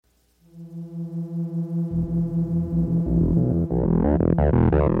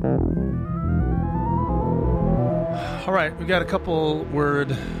All right, we got a couple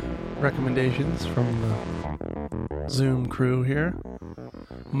word recommendations from the Zoom crew here.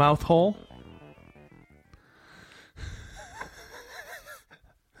 Mouth hole.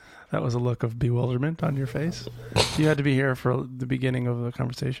 That was a look of bewilderment on your face. You had to be here for the beginning of the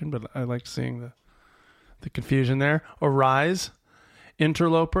conversation, but I liked seeing the confusion there. Arise,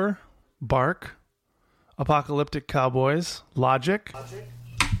 interloper, bark, apocalyptic cowboys, logic,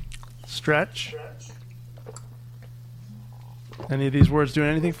 stretch. Any of these words doing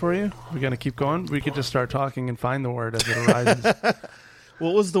anything for you? We're going to keep going? We could just start talking and find the word as it arises.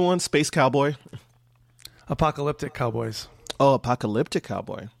 What was the one? Space Cowboy? Apocalyptic cowboys. Oh, Apocalyptic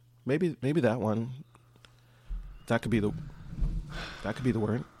Cowboy. Maybe that one. That could be the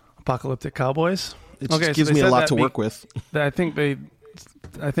word. Apocalyptic cowboys. It just gives me a lot to work with. I think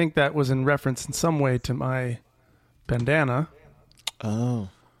that was in reference in some way to my bandana. Oh.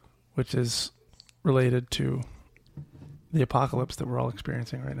 Which is related to the apocalypse that we're all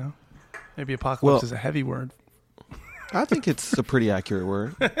experiencing right now. Maybe apocalypse is a heavy word. I think it's a pretty accurate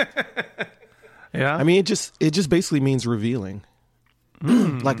word. Yeah. I mean, it just basically means revealing.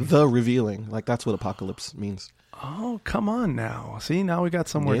 Like the revealing. Like that's what apocalypse means. Oh, come on now. See, now we got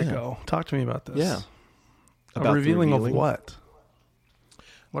somewhere to go. Talk to me about this. Yeah. About revealing of what?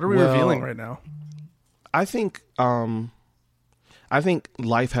 What are we revealing right now? I think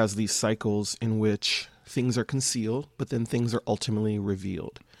life has these cycles in which things are concealed, but then things are ultimately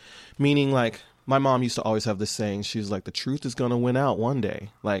revealed. Meaning, like, my mom used to always have this saying. She's like, the truth is going to win out one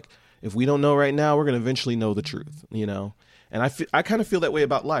day. Like, if we don't know right now, we're going to eventually know the truth, you know? And I kind of feel that way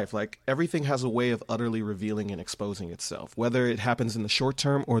about life. Like, everything has a way of utterly revealing and exposing itself, whether it happens in the short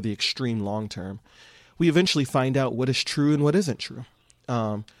term or the extreme long term. We eventually find out what is true and what isn't true.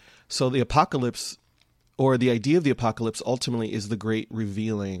 So the apocalypse, or the idea of the apocalypse, ultimately is the great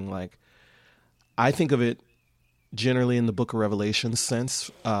revealing. Like, I think of it generally in the Book of Revelation sense,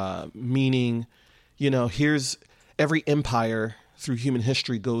 meaning, you know, here's every empire through human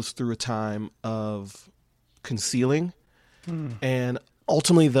history goes through a time of concealing, and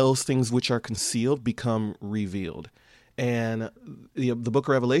ultimately those things which are concealed become revealed. And the Book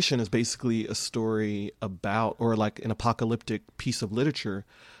of Revelation is basically a story about, or like an apocalyptic piece of literature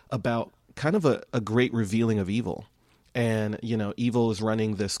about kind of a great revealing of evil. And, you know, evil is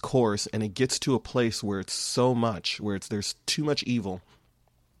running this course, and it gets to a place where it's so much, there's too much evil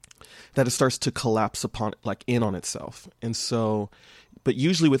that it starts to collapse upon, like, in on itself. And so, but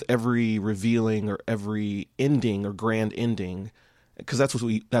usually with every revealing or every ending or grand ending, because that's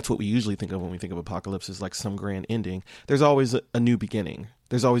what we usually think of when we think of apocalypse, is like some grand ending. There's always a new beginning.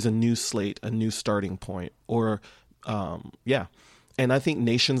 There's always a new slate, a new starting point, or, yeah. And I think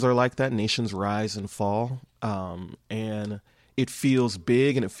nations are like that. Nations rise and fall. And it feels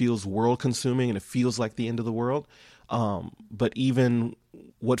big, and it feels world consuming, and it feels like the end of the world. But even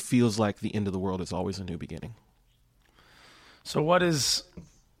what feels like the end of the world is always a new beginning. So what is,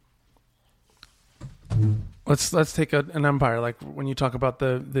 let's take an empire. Like when you talk about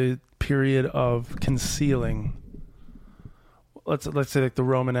the period of concealing, let's say like the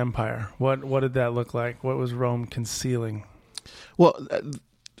Roman Empire. What did that look like? What was Rome concealing? Well,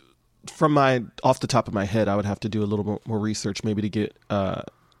 off the top of my head, I would have to do a little more research, maybe to get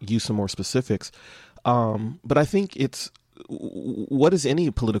you some more specifics. But I think it's, what is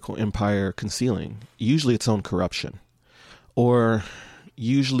any political empire concealing? Usually its own corruption, or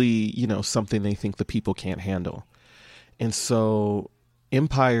usually, you know, something they think the people can't handle. And so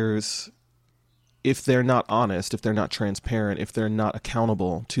empires, if they're not honest, if they're not transparent, if they're not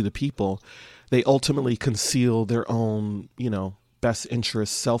accountable to the people, they ultimately conceal their own, you know, best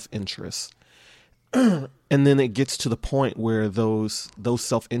interests, self-interests. And then it gets to the point where those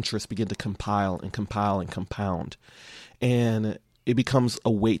self-interests begin to compile and compound. And it becomes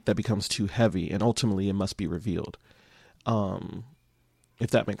a weight that becomes too heavy, and ultimately it must be revealed. If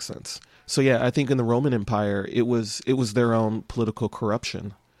that makes sense. So yeah, I think in the Roman Empire, it was their own political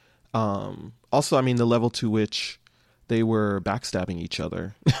corruption. Also, I mean, the level to which they were backstabbing each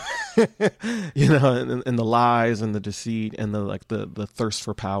other, you know, and the lies and the deceit and the thirst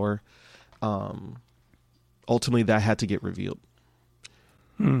for power. Ultimately, that had to get revealed.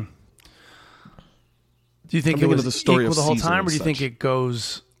 Do you think it was the story equal the whole time, or do you think it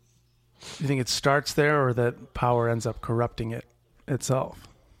goes? Do you think it starts there, or that power ends up corrupting it itself?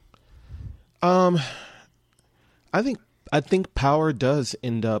 I think power does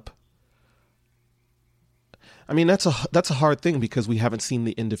end up. I mean, that's a hard thing because we haven't seen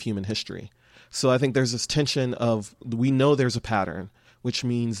the end of human history. So I think there's this tension of, we know there's a pattern, which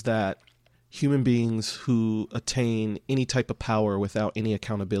means that human beings who attain any type of power without any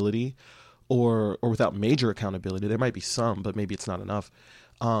accountability, or without major accountability, there might be some, but maybe it's not enough.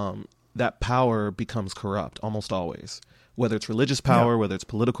 That power becomes corrupt almost always, whether it's religious power, whether it's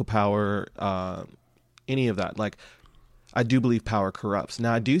political power, any of that. Like, I do believe power corrupts.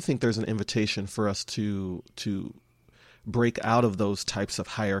 Now, I do think there's an invitation for us to break out of those types of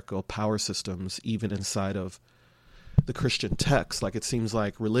hierarchical power systems, even inside of the Christian text. Like, it seems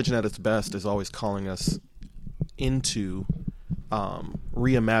like religion at its best is always calling us into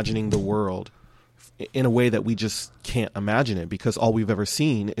reimagining the world in a way that we just can't imagine it, because all we've ever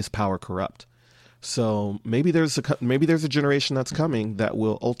seen is power corrupt. So maybe there's a generation that's coming that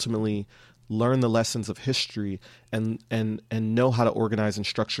will ultimately learn the lessons of history and know how to organize and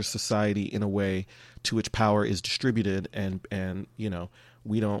structure society in a way to which power is distributed, and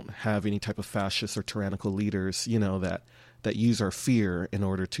we don't have any type of fascist or tyrannical leaders, that use our fear in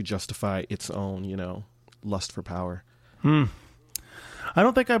order to justify its own, lust for power. I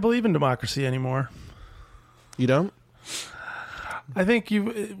don't think I believe in democracy anymore. You don't? I think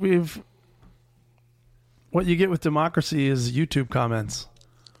what you get with democracy is YouTube comments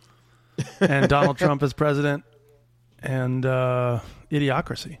and Donald Trump as president and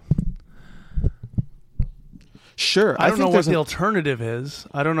idiocracy. Sure. I don't know what the alternative is.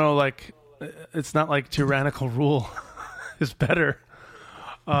 I don't know, like, it's not like tyrannical rule is better.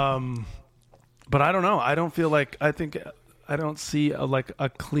 But I don't know. I don't feel like, I don't see a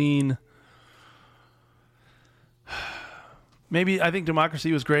clean. Maybe I think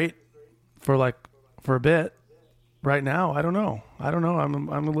democracy was great for a bit. Right now, I don't know. I'm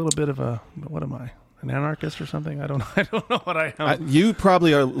a little bit of what am I? An anarchist or something? I don't know what I am. You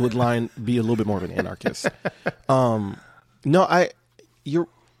probably would be a little bit more of an anarchist. No, you're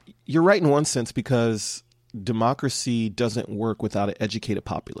right in one sense, because democracy doesn't work without an educated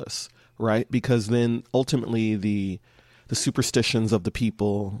populace, right? Because then ultimately the superstitions of the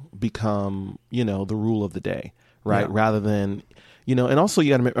people become, the rule of the day, right? Yeah. Rather than, and also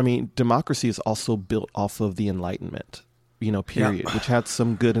democracy is also built off of the Enlightenment, period, which had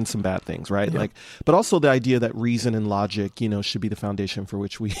some good and some bad things, right? Yeah. But also the idea that reason and logic, should be the foundation for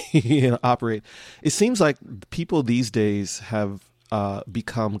which we operate. It seems like people these days have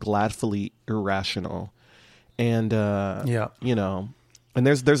become gladfully irrational, and and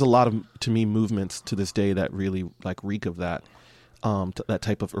there's a lot of, to me, movements to this day that really reek of that, that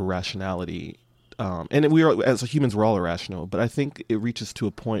type of irrationality. And we are, as humans, we're all irrational, but I think it reaches to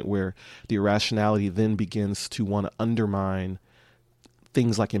a point where the irrationality then begins to want to undermine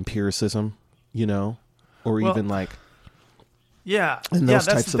things like empiricism, or even those that's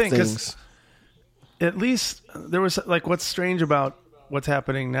types the of thing, things. At least there was what's strange about what's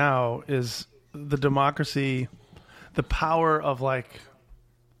happening now is the democracy, the power of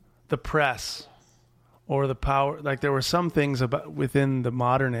the press, or the power, there were some things about within the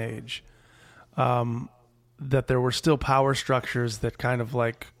modern age, that there were still power structures that kind of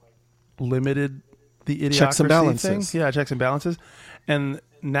limited the idiocracy checks and balances. thing. Yeah, checks and balances. And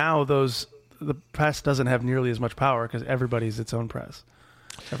now the press doesn't have nearly as much power because everybody's its own press.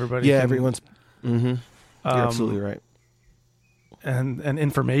 Everyone's. Mm-hmm. You're absolutely right. And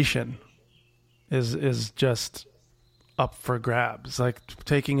information is just up for grabs.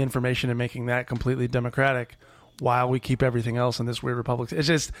 Taking information and making that completely democratic, while we keep everything else in this weird republic.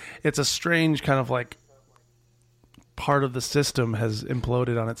 It's a strange kind of part of the system has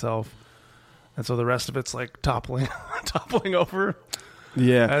imploded on itself. And so the rest of it's toppling over.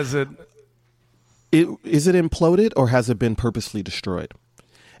 Yeah. Is it imploded, or has it been purposely destroyed?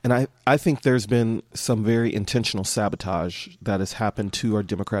 And I think there's been some very intentional sabotage that has happened to our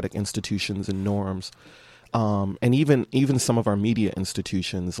democratic institutions and norms. And even some of our media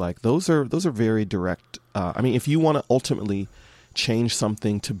institutions, those are very direct. If you want to ultimately change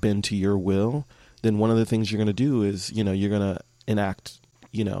something to bend to your will, then one of the things you're going to do is, you're going to enact,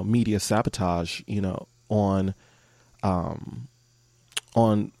 media sabotage, on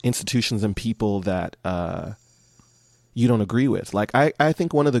institutions and people that you don't agree with. I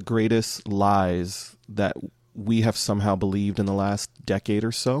think one of the greatest lies that we have somehow believed in the last decade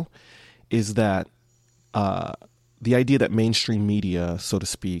or so is that the idea that mainstream media, so to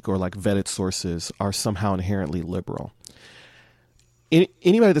speak, or vetted sources are somehow inherently liberal.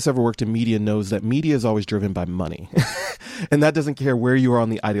 Anybody that's ever worked in media knows that media is always driven by money. And that doesn't care where you are on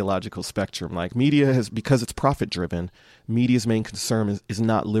the ideological spectrum. Media because it's profit driven, media's main concern is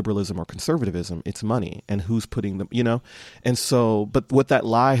not liberalism or conservatism. It's money and who's putting them, And so, but what that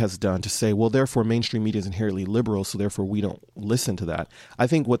lie has done to say, well, therefore mainstream media is inherently liberal, so therefore we don't listen to that. I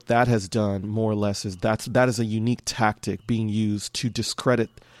think what that has done more or less is that is a unique tactic being used to discredit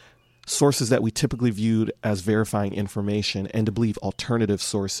sources that we typically viewed as verifying information and to believe alternative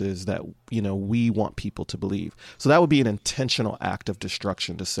sources that, we want people to believe. So that would be an intentional act of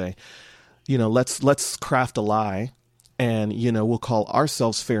destruction to say, let's craft a lie and, we'll call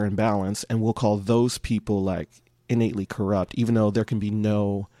ourselves fair and balanced, and we'll call those people like innately corrupt, even though there can be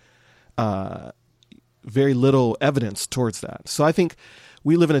no, very little evidence towards that. So I think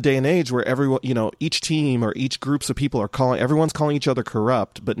we live in a day and age where everyone, each team or each groups of people everyone's calling each other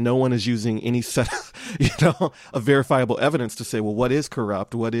corrupt, but no one is using any set, of verifiable evidence to say, well, what is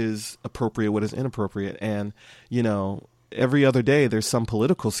corrupt? What is appropriate? What is inappropriate? And, every other day there's some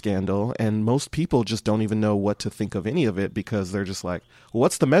political scandal, and most people just don't even know what to think of any of it, because they're just like, well,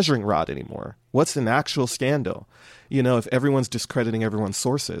 what's the measuring rod anymore? What's an actual scandal? If everyone's discrediting everyone's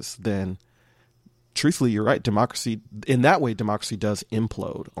sources, then truthfully, you're right. Democracy does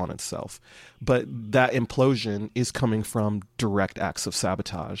implode on itself. But that implosion is coming from direct acts of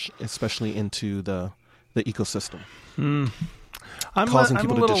sabotage, especially into the ecosystem. Causing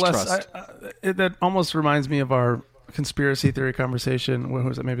people to distrust. That almost reminds me of our conspiracy theory conversation. When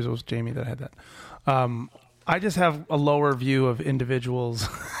was it? Maybe it was Jamie that had that. I just have a lower view of individuals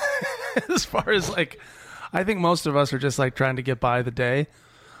as far as I think most of us are just trying to get by the day.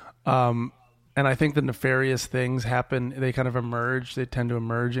 And I think the nefarious things happen. They kind of emerge. They tend to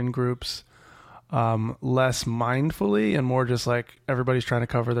emerge in groups, less mindfully and more just everybody's trying to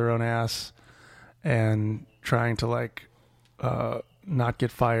cover their own ass and trying to not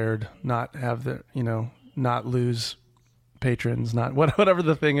get fired, not have not lose patrons, not whatever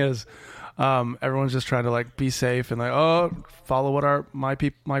the thing is. Everyone's just trying to be safe and follow what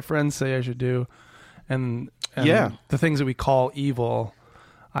my friends say I should do. And the things that we call evil,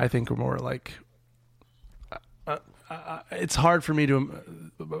 I think are more it's hard for me I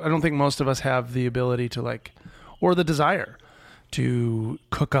don't think most of us have the ability to or the desire to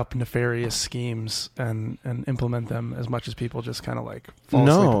cook up nefarious schemes and implement them as much as people just kind of fall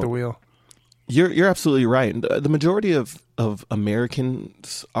asleep at the wheel. You're absolutely right. The majority of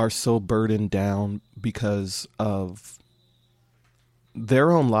Americans are so burdened down because of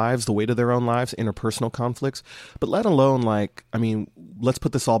their own lives, the weight of their own lives, interpersonal conflicts, but let alone let's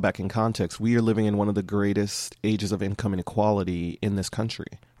put this all back in context. We are living in one of the greatest ages of income inequality in this country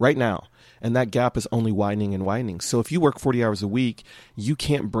right now. And that gap is only widening and widening. So if you work 40 hours a week, you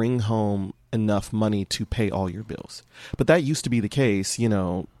can't bring home enough money to pay all your bills. But that used to be the case,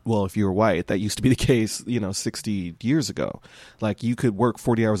 if you were white, that used to be the case, 60 years ago. You could work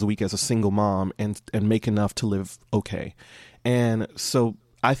 40 hours a week as a single mom and make enough to live okay. And so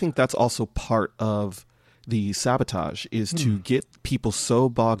I think that's also part of the sabotage is to get people so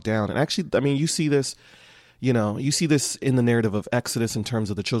bogged down. And actually, you see this, you see this in the narrative of Exodus in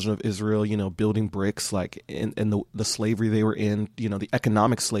terms of the children of Israel, building bricks, and the slavery they were in, the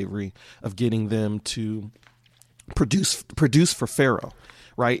economic slavery of getting them to produce for Pharaoh.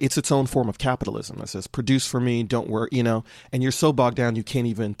 Right. It's its own form of capitalism. It says, produce for me, don't worry, and you're so bogged down, you can't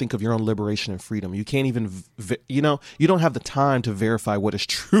even think of your own liberation and freedom. You can't even, you don't have the time to verify what is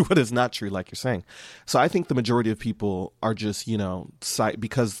true, what is not true, like you're saying. So I think the majority of people are just,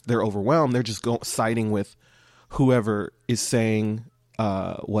 because they're overwhelmed, they're just siding with whoever is saying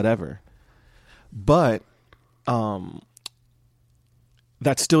whatever. But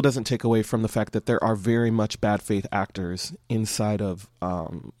that still doesn't take away from the fact that there are very much bad faith actors inside of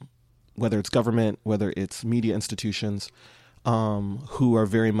whether it's government, whether it's media institutions, who are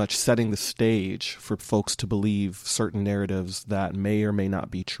very much setting the stage for folks to believe certain narratives that may or may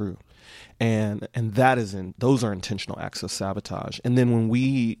not be true. And those are intentional acts of sabotage. And then when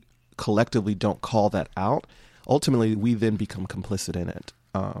we collectively don't call that out, ultimately we then become complicit in it.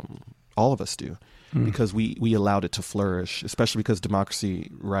 All of us do. Because we allowed it to flourish, especially because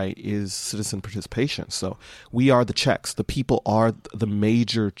democracy, right, is citizen participation. So we are the checks. The people are the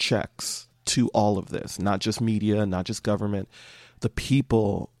major checks to all of this, not just media, not just government. The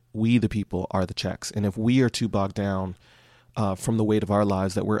people, we the people, are the checks. And if we are too bogged down from the weight of our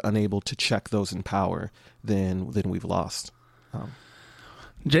lives that we're unable to check those in power, then we've lost.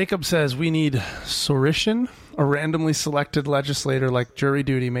 Jacob says we need Sorishin, a randomly selected legislator like jury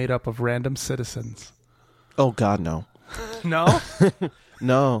duty made up of random citizens. Oh, God, no. No?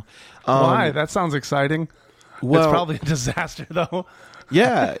 No. Why? That sounds exciting. Well, it's probably a disaster, though.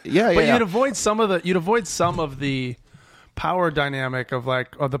 Yeah. But you'd avoid some of the power dynamic of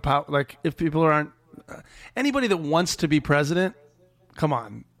the power. If people aren't anybody that wants to be president, come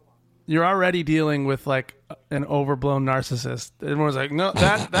on. You're already dealing with an overblown narcissist. Everyone's like, no,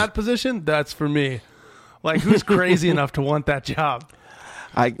 that position, that's for me. Who's crazy enough to want that job?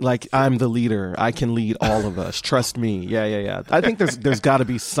 I'm the leader. I can lead all of us. Trust me. Yeah. I think there's got to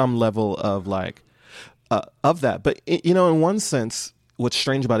be some level of like of that. But in one sense, what's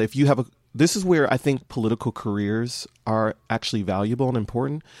strange about it, if you have this is where I think political careers are actually valuable and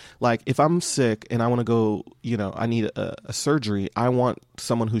important. Like if I'm sick and I want to go, I need a surgery, I want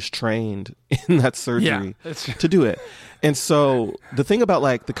someone who's trained in that surgery to do it. And so the thing about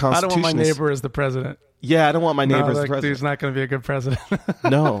like the Constitution, I don't want my neighbor as the president. Yeah, I don't want my neighbor as the president. Dude's not going to be a good president.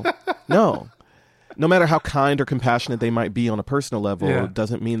 No. No matter how kind or compassionate they might be on a personal level, it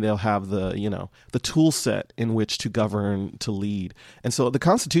doesn't mean they'll have the tool set in which to govern, to lead. And so the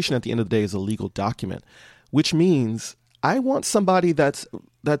Constitution at the end of the day is a legal document, which means I want somebody that's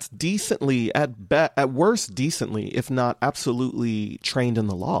decently, at worst decently, if not absolutely trained in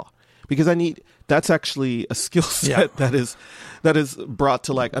the law. Because that's actually a skill set that is brought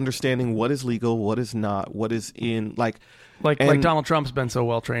to like understanding what is legal, what is not, what is in like Donald Trump's been so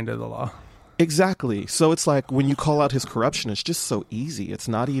well trained in the law. Exactly. So it's like when you call out his corruption, it's just so easy. It's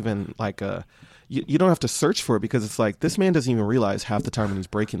not even like you don't have to search for it, because it's like this man doesn't even realize half the time when he's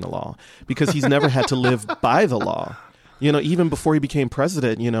breaking the law, because he's never had to live by the law. Even before he became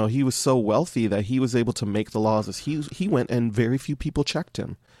president, he was so wealthy that he was able to make the laws as he went, and very few people checked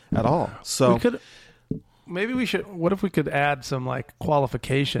him at all. So maybe we should. What if we could add some like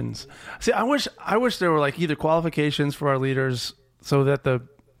qualifications? See, I wish there were like either qualifications for our leaders so that the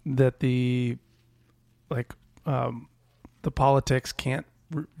politics can't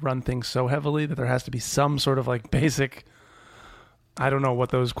run things so heavily that there has to be some sort of like basic, I don't know what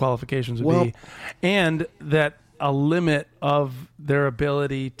those qualifications would be, and that a limit of their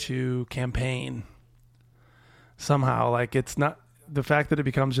ability to campaign somehow. Like it's not the fact that it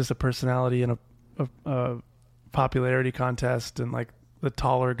becomes just a personality and a popularity contest, and like the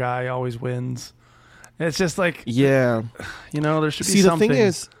taller guy always wins. It's just like, there should be something. The thing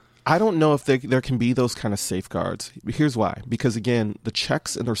is, I don't know if there can be those kind of safeguards. Here's why. Because again, the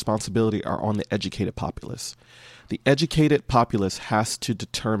checks and the responsibility are on the educated populace. The educated populace has to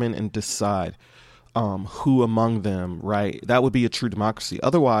determine and decide who among them, right? That would be a true democracy.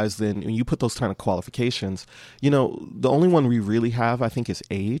 Otherwise, then when you put those kind of qualifications, the only one we really have, I think, is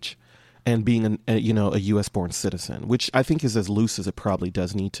age and being a U.S. born citizen, which I think is as loose as it probably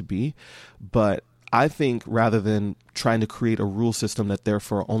does need to be. But I think rather than trying to create a rule system that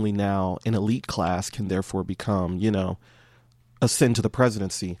therefore only now an elite class can therefore become, ascend to the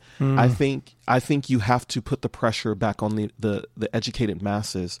presidency, I think you have to put the pressure back on the educated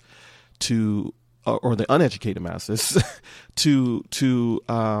masses or the uneducated masses to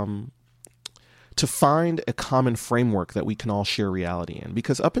find a common framework that we can all share reality in.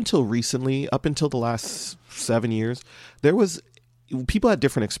 Because up until the last 7 years, people had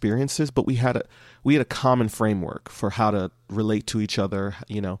different experiences, but we had a common framework for how to relate to each other,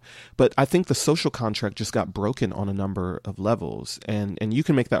 But I think the social contract just got broken on a number of levels, and you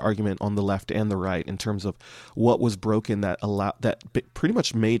can make that argument on the left and the right in terms of what was broken that pretty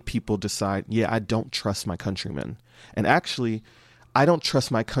much made people decide, I don't trust my countrymen, and actually, I don't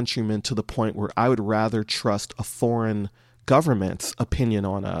trust my countrymen to the point where I would rather trust a foreign government's opinion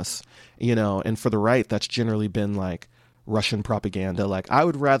on us, And for the right, that's generally been like Russian propaganda. Like I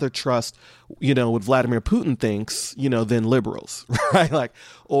would rather trust, what Vladimir Putin thinks, than liberals, right? Like,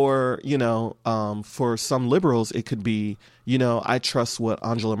 or, for some liberals, it could be, I trust what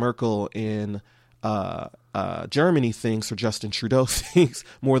Angela Merkel in Germany thinks or Justin Trudeau thinks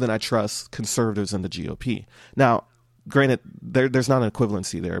more than I trust conservatives in the GOP. Now, granted, there's not an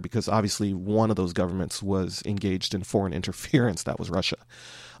equivalency there because obviously one of those governments was engaged in foreign interference. That was Russia.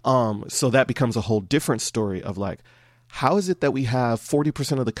 So that becomes a whole different story of like, how is it that we have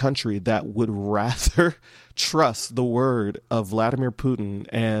 40% of the country that would rather trust the word of Vladimir Putin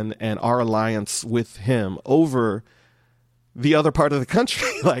and our alliance with him over the other part of the country?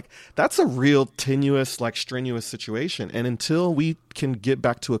 Like, that's a real tenuous, like strenuous situation. And until we can get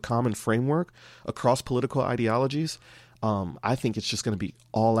back to a common framework across political ideologies, I think it's just going to be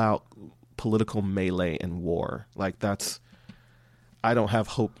all out political melee and war. Like I don't have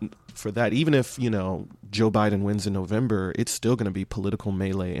hope for that. Even if, Joe Biden wins in November, it's still going to be political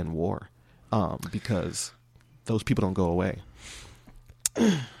melee and war because those people don't go away.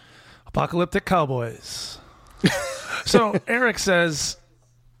 Apocalyptic Cowboys. So Eric says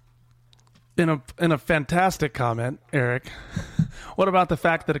in a fantastic comment, Eric, what about the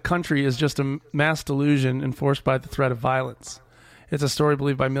fact that a country is just a mass delusion enforced by the threat of violence? It's a story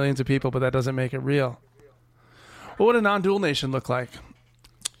believed by millions of people, but that doesn't make it real. What would a non-dual nation look like?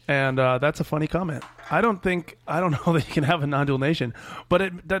 And that's a funny comment. I don't know that you can have a non-dual nation,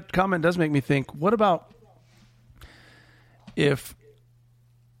 but that comment does make me think, what about if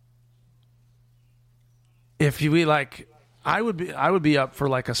if you like, I would be up for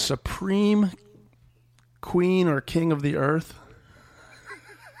like a supreme queen or king of the earth.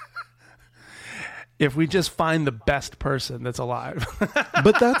 If we just find the best person that's alive.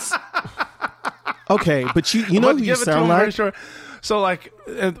 But that's okay. But you know who you sound like. Sure. So like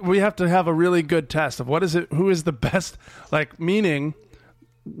we have to have a really good test of what is it. Who is the best? Like meaning,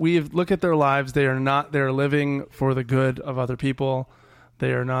 look at their lives. They're living for the good of other people.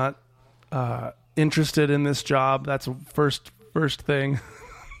 They are not interested in this job. That's first thing.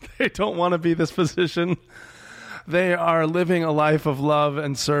 They don't want to be this position. They are living a life of love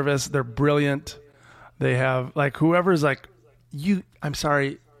and service. They're brilliant. They have like whoever's like you. I'm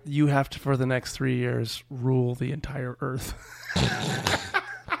sorry. You have to for the next 3 years rule the entire earth.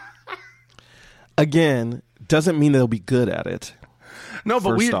 Again, doesn't mean they'll be good at it. No,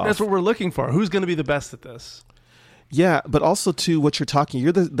 but that's what we're looking for. Who's going to be the best at this? Yeah, but also too, what you're talking,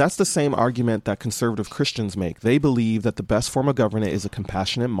 that's the same argument that conservative Christians make. They believe that the best form of government is a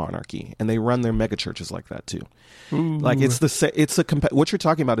compassionate monarchy, and they run their megachurches like that too. Ooh. Like what you're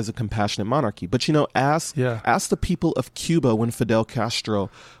talking about is a compassionate monarchy. But ask the people of Cuba when Fidel Castro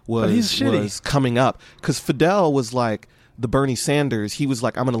was coming up, because Fidel was like the Bernie Sanders. He was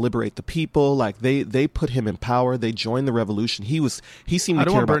like, I'm going to liberate the people. Like they put him in power. They joined the revolution. He seemed to care about the poor. I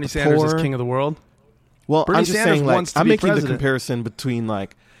don't want Bernie Sanders as king of the world. Well, Bernie I'm just Sanders saying, like, I'm making president. the comparison between,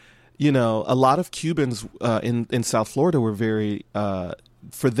 like, a lot of Cubans in South Florida were very,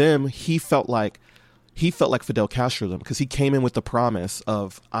 for them, he felt like Fidel Castro them, because he came in with the promise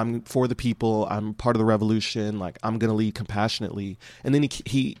of, I'm for the people, I'm part of the revolution, like, I'm going to lead compassionately. And then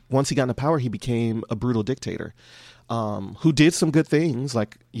he once he got into power, he became a brutal dictator. Who did some good things,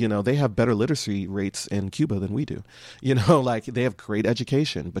 like, they have better literacy rates in Cuba than we do. Like they have great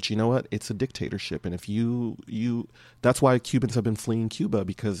education, but you know what? It's a dictatorship. And if you that's why Cubans have been fleeing Cuba,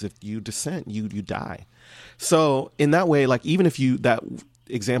 because if you dissent, you die. So in that way, like even if that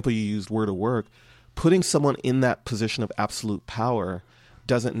example you used were to work, putting someone in that position of absolute power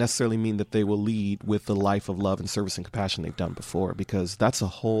doesn't necessarily mean that they will lead with the life of love and service and compassion they've done before, because that's a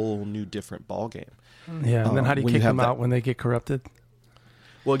whole new different ballgame. Yeah, and then how do you kick them out when they get corrupted?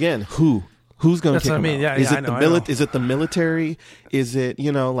 Well, again, who's going to kick them out? Yeah, is it the military? Is it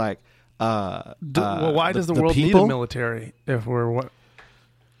well? Why does the world need a military if we're what?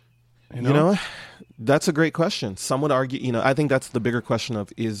 That's a great question. Some would argue. I think that's the bigger question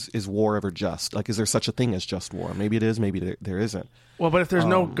of is war ever just? Like, is there such a thing as just war? Maybe it is. Maybe there isn't. Well, but if there's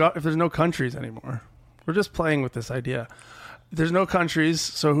no countries anymore, we're just playing with this idea. There's no countries,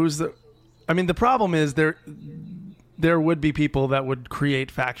 so who's the? I mean, the problem is there would be people that would create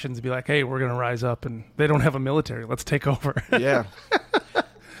factions and be like, hey, we're going to rise up, and they don't have a military. Let's take over. Yeah.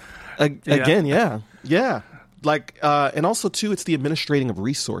 Again, yeah. Like, and also, too, it's the administrating of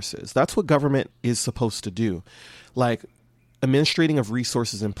resources. That's what government is supposed to do. Like, administrating of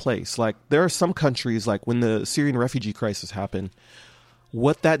resources in place. Like, there are some countries, like when the Syrian refugee crisis happened,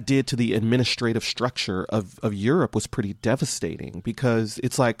 what that did to the administrative structure of Europe was pretty devastating, because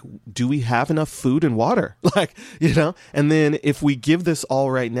it's like, do we have enough food and water? Like, and then if we give this all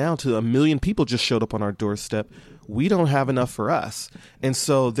right now to 1 million people just showed up on our doorstep, we don't have enough for us. And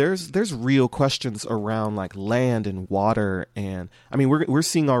so there's real questions around like land and water. And I mean, we're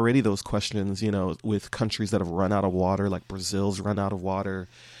seeing already those questions, with countries that have run out of water, like Brazil's run out of water.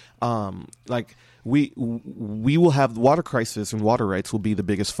 Like we will have the water crisis, and water rights will be the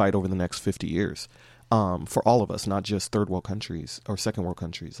biggest fight over the next 50 years, for all of us, not just third world countries or second world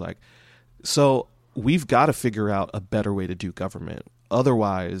countries. Like, so we've got to figure out a better way to do government.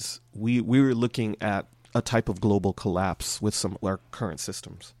 Otherwise, we're looking at a type of global collapse with some of our current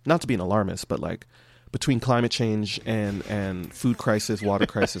systems. Not to be an alarmist, but like between climate change and food crisis, water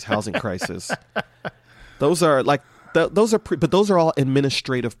crisis, housing crisis, those are like, but those are all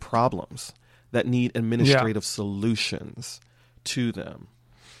administrative problems that need administrative solutions to them.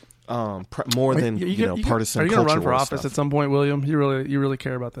 More than partisan. Are you going to run for office stuff. at some point, William? You really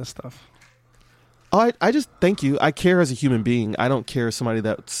care about this stuff? I just thank you. I care as a human being. I don't care as somebody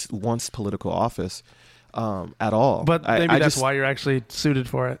that wants political office at all. But maybe that's why you're actually suited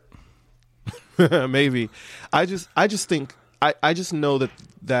for it. Maybe. I just think I just know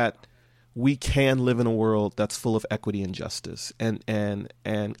that we can live in a world that's full of equity and justice, and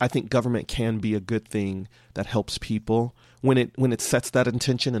I think government can be a good thing that helps people when it sets that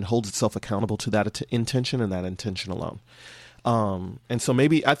intention and holds itself accountable to that intention and that intention alone. And so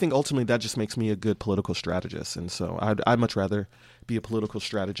maybe I think ultimately that just makes me a good political strategist, and so I'd much rather be a political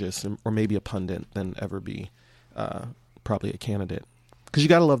strategist or maybe a pundit than ever be probably a candidate, because you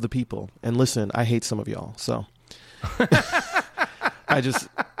got to love the people. And listen, I hate some of y'all, so.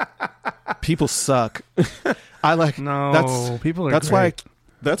 People suck. I like No, people are that's great.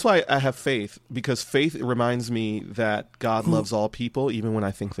 that's why I have faith, because faith reminds me that God loves all people even when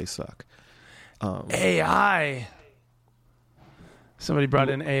I think they suck. AI. Somebody brought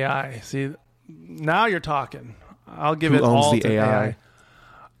in AI. See, now you're talking. I'll give Who it owns all the to AI? AI.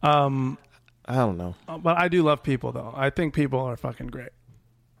 I don't know. But I do love people, though. I think people are fucking great.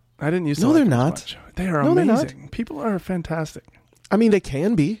 I didn't used to. No, like they're them as not. much. They are No, they're not. amazing. People are fantastic. I mean, they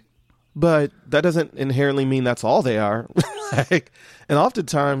can be, but that doesn't inherently mean that's all they are. Like, and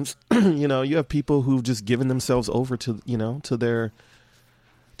oftentimes, you know, you have people who've just given themselves over to, you know, to their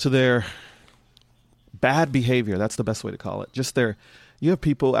bad behavior. That's the best way to call it. You have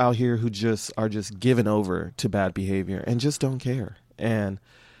people out here who just are just given over to bad behavior and just don't care. And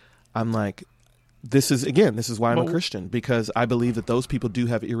I'm like, this is why I'm a Christian, because I believe that those people do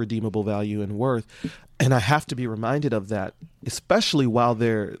have irredeemable value and worth. And I have to be reminded of that, especially while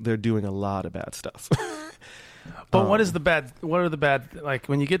they're doing a lot of bad stuff. But what are the bad, like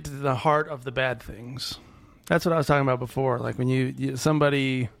when you get to the heart of the bad things? That's what I was talking about before. Like when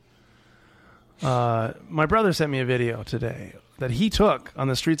somebody, my brother sent me a video today that he took on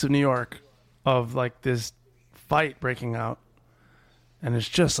the streets of New York of like this fight breaking out. And it's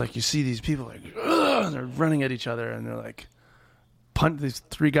just like you see these people like, and they're running at each other, and they're like, these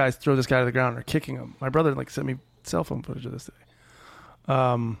three guys throw this guy to the ground, or kicking him. My brother like sent me cell phone footage of this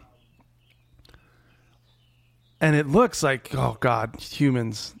thing. And it looks like, oh God,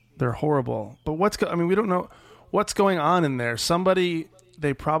 humans, they're horrible. But we don't know what's going on in there.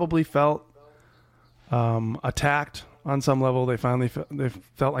 They probably felt attacked on some level. They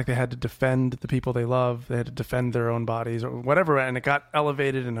felt like they had to defend the people they love. They had to defend their own bodies or whatever. And it got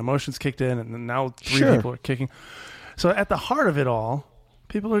elevated and emotions kicked in. And then now three people are kicking. So at the heart of it all,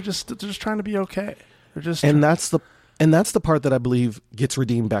 people are just trying to be okay. They're just, that's the part that I believe gets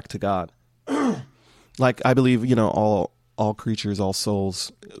redeemed back to God. Like, I believe, you know, all creatures, all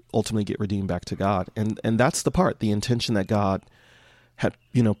souls ultimately get redeemed back to God. And that's the part, the intention that God had,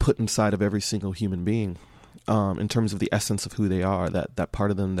 you know, put inside of every single human being, in terms of the essence of who they are, that part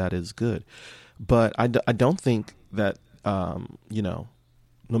of them that is good. But I don't think that, you know,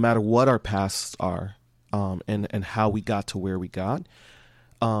 no matter what our pasts are, and how we got to where we got,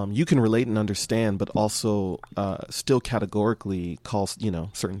 you can relate and understand, but also still categorically call, you know,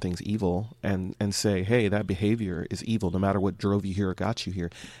 certain things evil and say, hey, that behavior is evil, no matter what drove you here or got you here.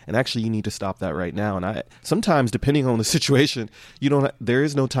 And actually, you need to stop that right now. And sometimes, depending on the situation, there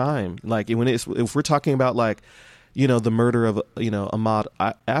is no time. Like if we're talking about, like, you know, the murder of, you know, Ahmaud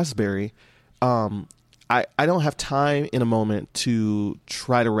Asbury, I don't have time in a moment to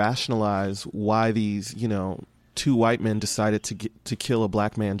try to rationalize why these, you know, two white men decided to kill a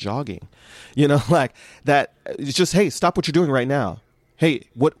black man jogging, you know, like that. It's just, hey, stop what you're doing right now. Hey,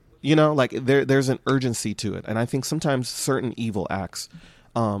 what, you know, like there's an urgency to it. And I think sometimes certain evil acts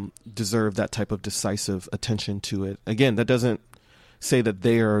deserve that type of decisive attention to it. Again, that doesn't say that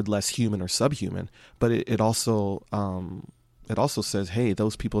they are less human or subhuman, but it also says, hey,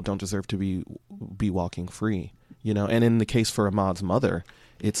 those people don't deserve to be walking free, you know. And in the case for Ahmaud's mother,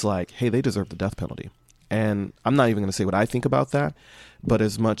 it's like, hey, they deserve the death penalty. And I'm not even going to say what I think about that, but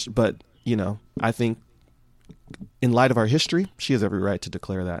you know, I think in light of our history, she has every right to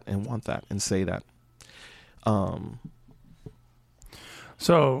declare that and want that and say that.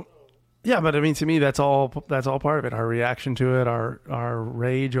 So, yeah, but I mean, to me, that's all part of it. Our reaction to it, our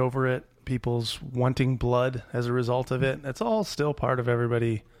rage over it, people's wanting blood as a result of it. That's all still part of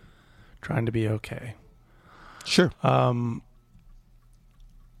everybody trying to be okay. Sure. You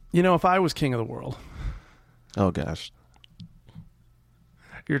know, if I was king of the world. Oh, gosh.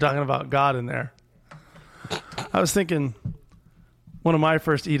 You're talking about God in there. I was thinking one of my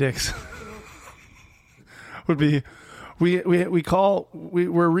first edicts would be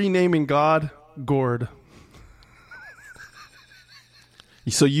we're renaming God Gord.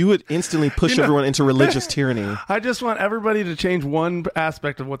 So you would instantly push everyone into religious tyranny. I just want everybody to change one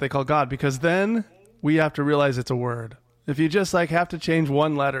aspect of what they call God, because then we have to realize it's a word. If you just like have to change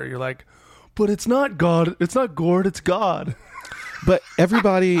one letter, you're like, but it's not God. It's not Gord. It's God. But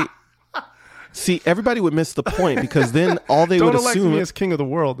everybody would miss the point, because then all they would assume. Don't elect me as king of the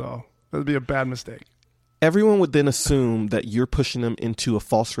world, though. That'd be a bad mistake. Everyone would then assume that you're pushing them into a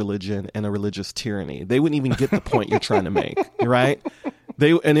false religion and a religious tyranny. They wouldn't even get the point you're trying to make, right?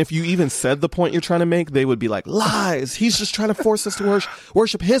 And if you even said the point you're trying to make, they would be like, lies. He's just trying to force us to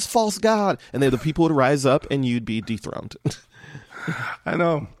worship his false God. And then the people would rise up and you'd be dethroned. I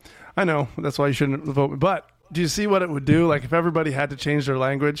know. That's why you shouldn't vote. But do you see what it would do? Like if everybody had to change their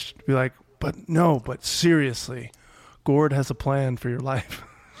language, be like, but seriously, Gord has a plan for your life.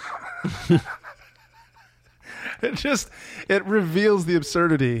 It reveals the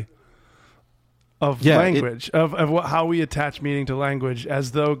absurdity of language, of how we attach meaning to language,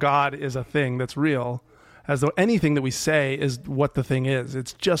 as though God is a thing that's real, as though anything that we say is what the thing is.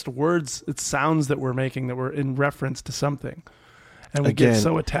 It's just words, it's sounds that we're making that were in reference to something. And we get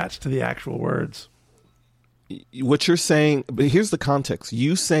so attached to the actual words. What you're saying, but here's the context.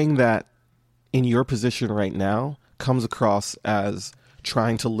 You saying that in your position right now comes across as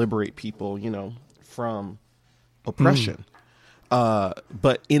trying to liberate people, from oppression.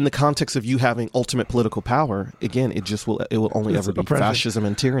 But in the context of you having ultimate political power, again, it will only ever be oppression. Fascism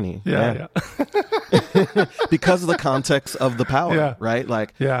and tyranny. Yeah. Because of the context of the power, right?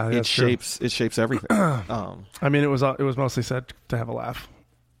 Like, it shapes everything. I mean, it was mostly said to have a laugh.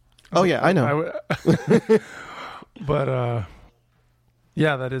 I know. But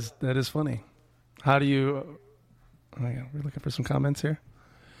that is funny. How do you? We're looking for some comments here.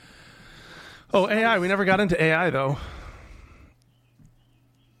 Oh, AI. We never got into AI though.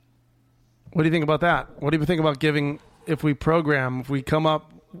 What do you think about that? What do you think about if we come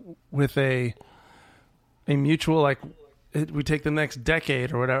up with a mutual, we take the next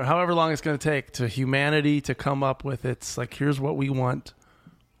decade or whatever, however long it's going to take to humanity to come up with here's what we want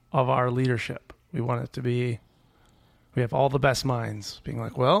of our leadership. We want it to be, we have all the best minds being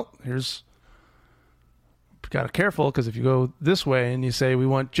like, well, got to be careful, because if you go this way and you say we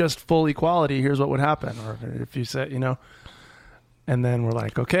want just full equality, here's what would happen. Or if you say, and then we're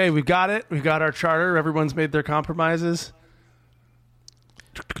like, okay, we've got it. We've got our charter. Everyone's made their compromises.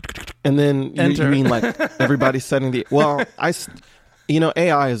 And then you mean like everybody's setting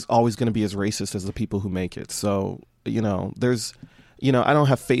AI is always going to be as racist as the people who make it. So, I don't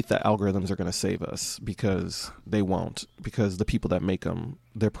have faith that algorithms are going to save us, because they won't, because the people that make them,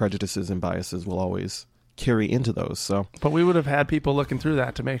 their prejudices and biases will always carry into those. So, but we would have had people looking through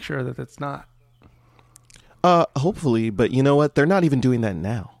that to make sure that it's not. Hopefully, but you know what? They're not even doing that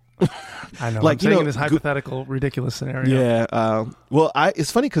now. I know. Like, I'm saying in this hypothetical, ridiculous scenario. Yeah.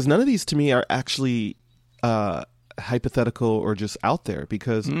 It's funny because none of these to me are actually hypothetical or just out there,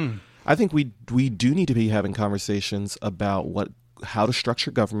 because I think we do need to be having conversations about how to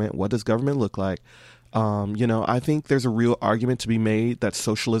structure government. What does government look like? I think there's a real argument to be made that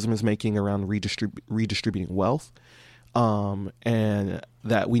socialism is making around redistributing wealth, and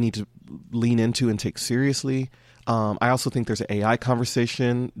that we need to lean into and take seriously. I also think there's an AI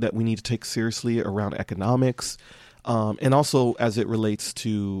conversation that we need to take seriously around economics, and also as it relates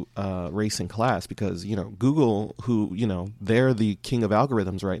to race and class, because, Google, who, they're the king of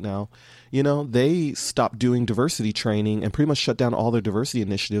algorithms right now, they stopped doing diversity training and pretty much shut down all their diversity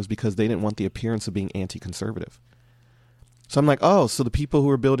initiatives because they didn't want the appearance of being anti-conservative. So I'm like, so the people who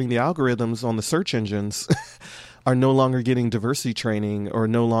are building the algorithms on the search engines are no longer getting diversity training, or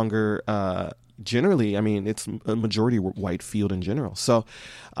no longer generally, it's a majority white field in general. So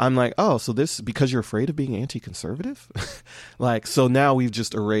I'm like, so this, because you're afraid of being anti-conservative? So now we've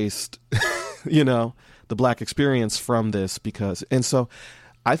just erased, the black experience from this, and so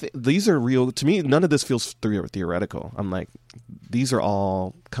I think these are real, to me, none of this feels theoretical. I'm like, these are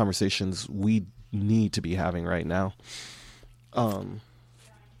all conversations we need to be having right now.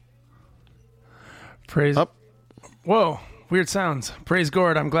 Praise. Whoa. Weird sounds. Praise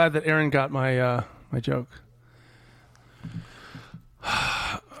Gord. I'm glad that Aaron got my my joke.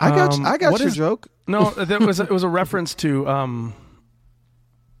 I got your joke. No, it was a reference to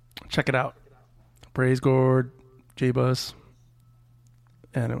check it out. Praise Gord, J-Bus,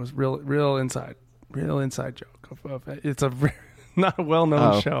 and it was real inside joke. It's not a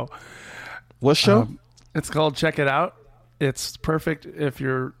well-known show. What show? It's called Check It Out. It's perfect if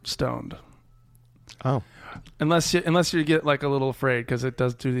you're stoned. Oh. Unless you get like a little afraid, because it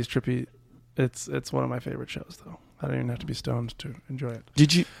does do these trippy. It's one of my favorite shows, though. I don't even have to be stoned to enjoy it.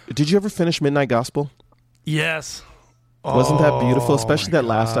 Did you ever finish Midnight Gospel? Yes. Wasn't that beautiful? Especially that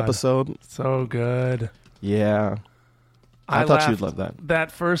last episode. So good. Yeah. I thought you'd love that.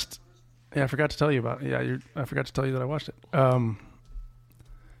 That first. Yeah, I forgot to tell you about it. Yeah, I forgot to tell you that I watched it.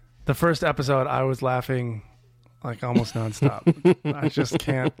 The first episode, I was laughing like almost nonstop. I just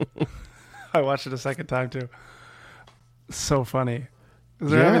can't. I watched it a second time too. So funny.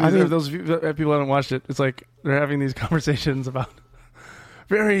 Those people haven't watched it, it's like they're having these conversations about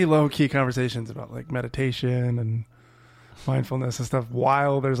very low key conversations about like meditation and mindfulness and stuff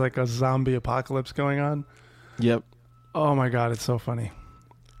while there's like a zombie apocalypse going on. Yep. Oh my God, it's so funny.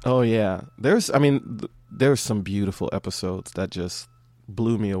 Oh yeah. There's some beautiful episodes that just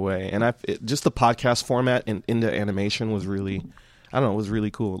blew me away, and just the podcast format and into animation was really, I don't know, it was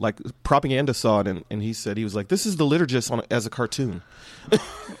really cool. Like Propaganda saw it and he said, he was like, this is the liturgist as a cartoon.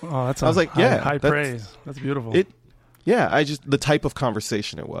 Oh, that's I was like, yeah, high praise. That's beautiful. The type of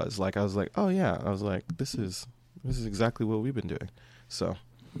conversation it was. Like, I was like, oh yeah. I was like, this is exactly what we've been doing. So,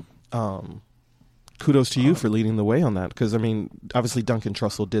 kudos to you for leading the way on that. Because I mean, obviously Duncan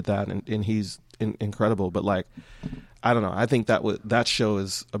Trussell did that, and he's incredible. But like, I don't know. I think that show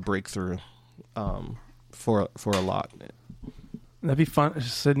is a breakthrough for a lot. That'd be fun.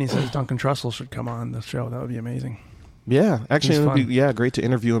 Sydney says Duncan Trussell should come on the show. That would be amazing. Yeah, actually, it would be great to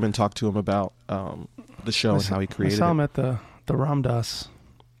interview him and talk to him about the show and how he created it. I saw him at the Ramdas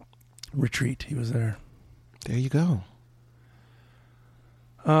retreat. He was there. There you go.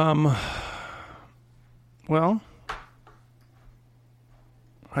 Well,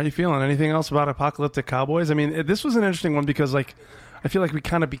 how you feeling? Anything else about Apocalyptic Cowboys? I mean, this was an interesting one because, like, I feel like we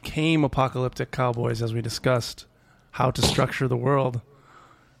kind of became Apocalyptic Cowboys as we discussed how to structure the world.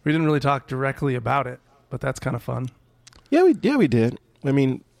 We didn't really talk directly about it, but that's kind of fun. Yeah, we did. I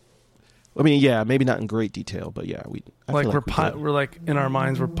mean, yeah, maybe not in great detail, but yeah, we're like in our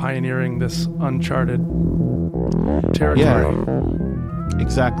minds we're pioneering this uncharted territory. Yeah,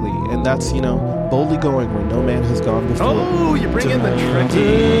 exactly, and that's boldly going where no man has gone before. Oh, you bring in the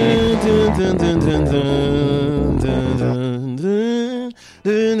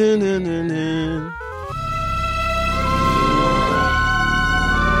Trekkie.